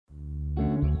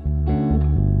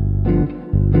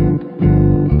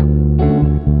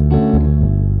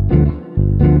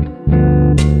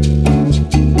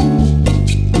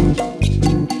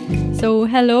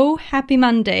hello, happy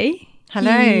Monday.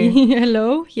 Hello.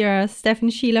 Hello, here are Steph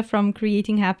and Sheila from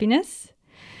Creating Happiness.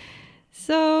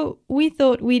 So we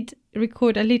thought we'd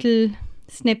record a little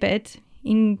snippet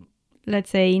in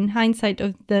hindsight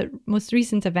of the most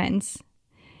recent events.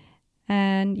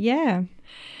 And yeah,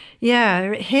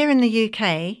 here in the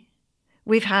UK,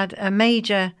 we've had a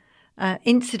major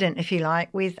incident, if you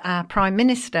like, with our Prime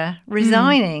Minister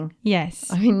resigning.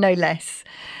 Yes. I mean, no less.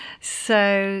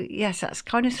 So, yes, that's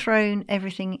kind of thrown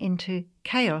everything into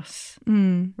chaos,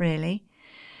 really.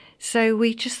 So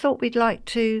we just thought we'd like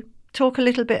to talk a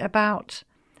little bit about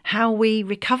how we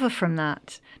recover from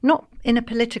that. Not in a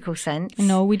political sense.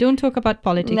 No, we don't talk about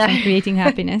politics and creating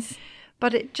happiness.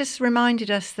 But it just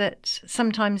reminded us that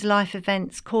sometimes life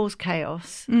events cause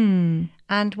chaos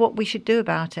and what we should do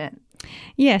about it.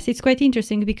 Yes, it's quite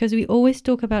interesting because we always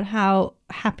talk about how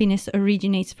happiness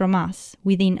originates from us,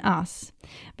 within us.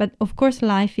 But of course,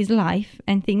 life is life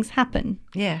and things happen.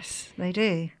 Yes, they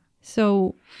do.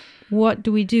 So what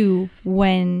do we do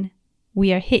when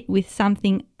we are hit with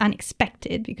something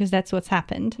unexpected? Because that's what's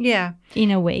happened. Yeah.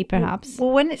 In a way, perhaps.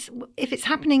 Well, if it's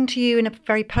happening to you in a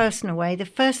very personal way, the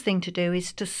first thing to do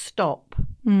is to stop.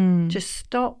 Just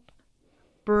stop,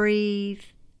 breathe,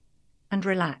 and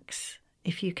relax.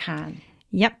 If you can.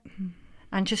 Yep.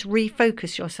 And just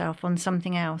refocus yourself on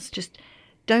something else. Just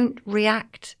don't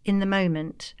react in the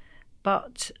moment,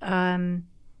 but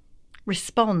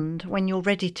respond when you're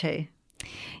ready to.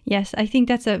 Yes, I think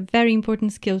that's a very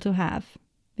important skill to have.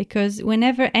 Because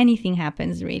whenever anything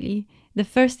happens, really, the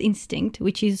first instinct,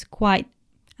 which is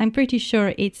I'm pretty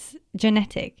sure it's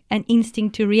genetic, an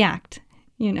instinct to react,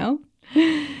 you know?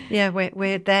 Yeah,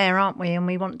 we're there, aren't we? And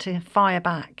we want to fire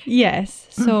back. Yes,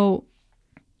 so...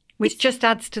 Which just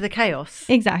adds to the chaos.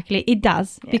 Exactly, it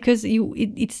does. Yeah. Because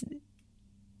it's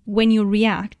when you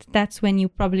react, that's when you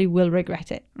probably will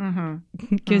regret it.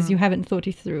 Because you haven't thought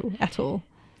it through at all.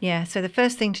 Yeah, so the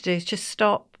first thing to do is just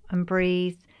stop and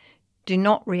breathe. Do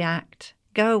not react.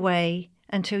 Go away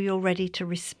until you're ready to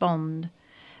respond.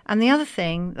 And the other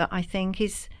thing that I think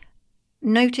is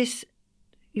notice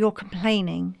you're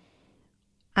complaining.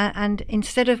 And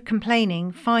instead of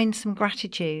complaining, find some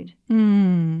gratitude.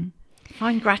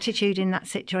 Find gratitude in that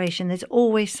situation. There's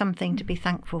always something to be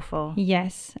thankful for.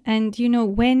 Yes. And,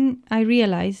 when I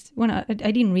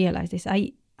didn't realize this,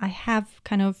 I have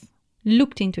kind of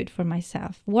looked into it for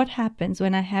myself. What happens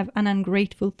when I have an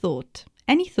ungrateful thought?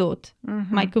 Any thought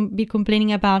might be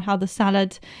complaining about how the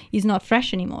salad is not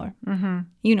fresh anymore.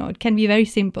 It can be very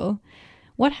simple.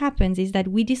 What happens is that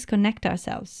we disconnect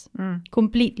ourselves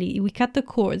completely. We cut the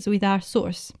cords with our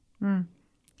source.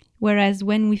 Whereas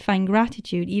when we find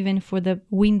gratitude, even for the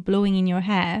wind blowing in your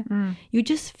hair, you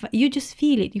just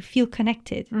feel it. You feel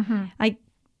connected. I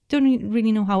don't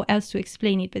really know how else to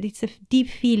explain it, but it's a deep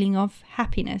feeling of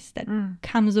happiness that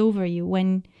comes over you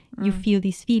when you feel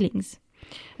these feelings.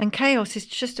 And chaos is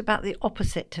just about the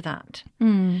opposite to that.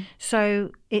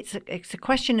 So it's a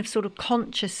question of sort of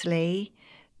consciously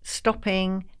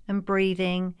stopping and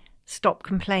breathing, stop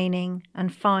complaining,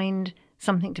 and find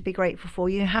something to be grateful for.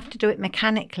 You have to do it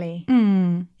mechanically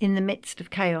in the midst of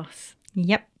chaos.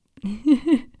 Yep.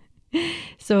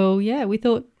 So, we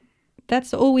thought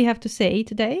that's all we have to say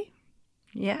today.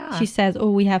 Yeah. She says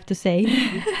all we have to say.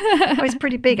 Well, it's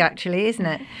pretty big, actually, isn't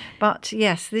it? But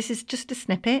yes, this is just a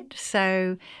snippet.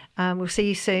 So we'll see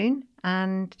you soon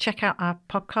and check out our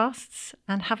podcasts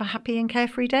and have a happy and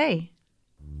carefree day.